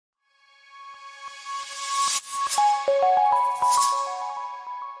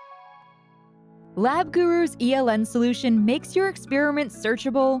Labguru's ELN solution makes your experiment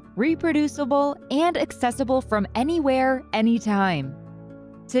searchable, reproducible, and accessible from anywhere, anytime.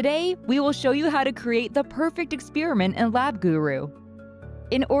 Today, we will show you how to create the perfect experiment in Labguru.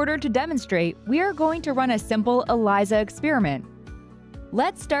 In order to demonstrate, we are going to run a simple ELISA experiment.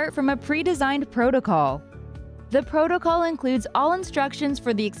 Let's start from a pre-designed protocol. The protocol includes all instructions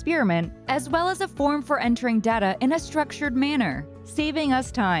for the experiment, as well as a form for entering data in a structured manner, saving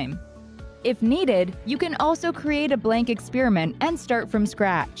us time. If needed, you can also create a blank experiment and start from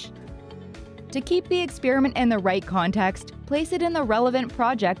scratch. To keep the experiment in the right context, place it in the relevant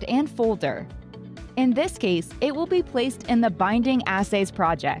project and folder. In this case, it will be placed in the Binding Assays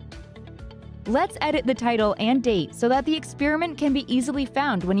project. Let's edit the title and date so that the experiment can be easily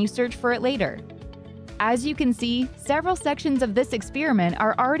found when you search for it later. As you can see, several sections of this experiment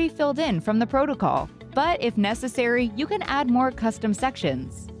are already filled in from the protocol, but if necessary, you can add more custom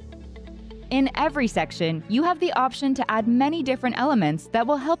sections. In every section, you have the option to add many different elements that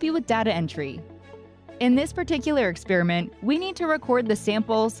will help you with data entry. In this particular experiment, we need to record the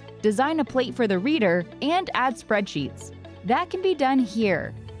samples, design a plate for the reader, and add spreadsheets. That can be done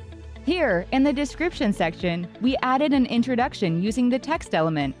here. Here, in the description section, we added an introduction using the text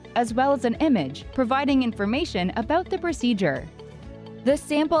element, as well as an image, providing information about the procedure. The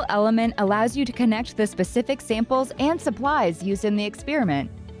sample element allows you to connect the specific samples and supplies used in the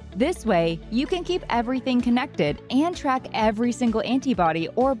experiment. This way, you can keep everything connected and track every single antibody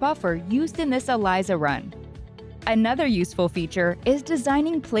or buffer used in this ELISA run. Another useful feature is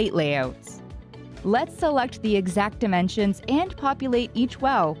designing plate layouts. Let's select the exact dimensions and populate each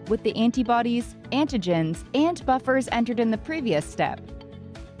well with the antibodies, antigens, and buffers entered in the previous step.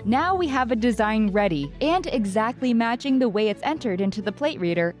 Now we have a design ready and exactly matching the way it's entered into the plate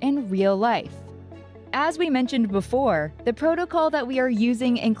reader in real life. As we mentioned before, the protocol that we are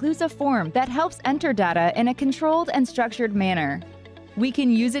using includes a form that helps enter data in a controlled and structured manner. We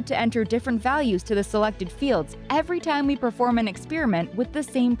can use it to enter different values to the selected fields every time we perform an experiment with the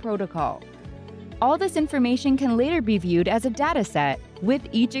same protocol. All this information can later be viewed as a data set, with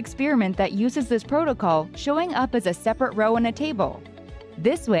each experiment that uses this protocol showing up as a separate row in a table.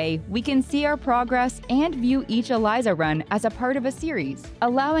 This way, we can see our progress and view each ELISA run as a part of a series,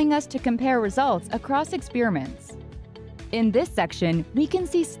 allowing us to compare results across experiments. In this section, we can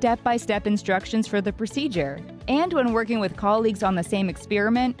see step-by-step instructions for the procedure, and when working with colleagues on the same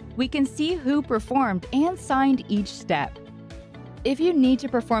experiment, we can see who performed and signed each step. If you need to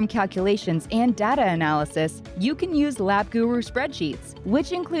perform calculations and data analysis, you can use Labguru spreadsheets,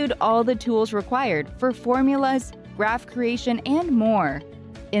 which include all the tools required for formulas, graph creation, and more.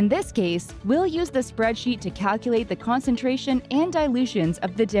 In this case, we'll use the spreadsheet to calculate the concentration and dilutions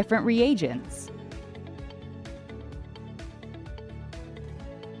of the different reagents.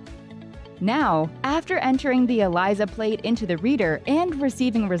 Now, after entering the ELISA plate into the reader and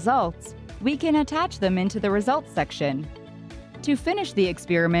receiving results, we can attach them into the results section. To finish the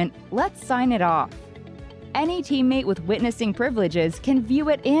experiment, let's sign it off. Any teammate with witnessing privileges can view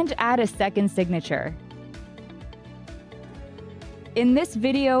it and add a second signature. In this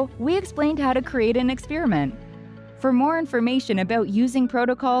video, we explained how to create an experiment. For more information about using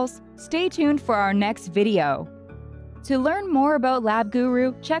protocols, stay tuned for our next video. To learn more about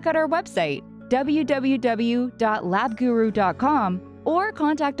Labguru, check out our website, www.labguru.com, or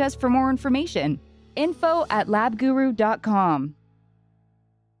contact us for more information, info@labguru.com.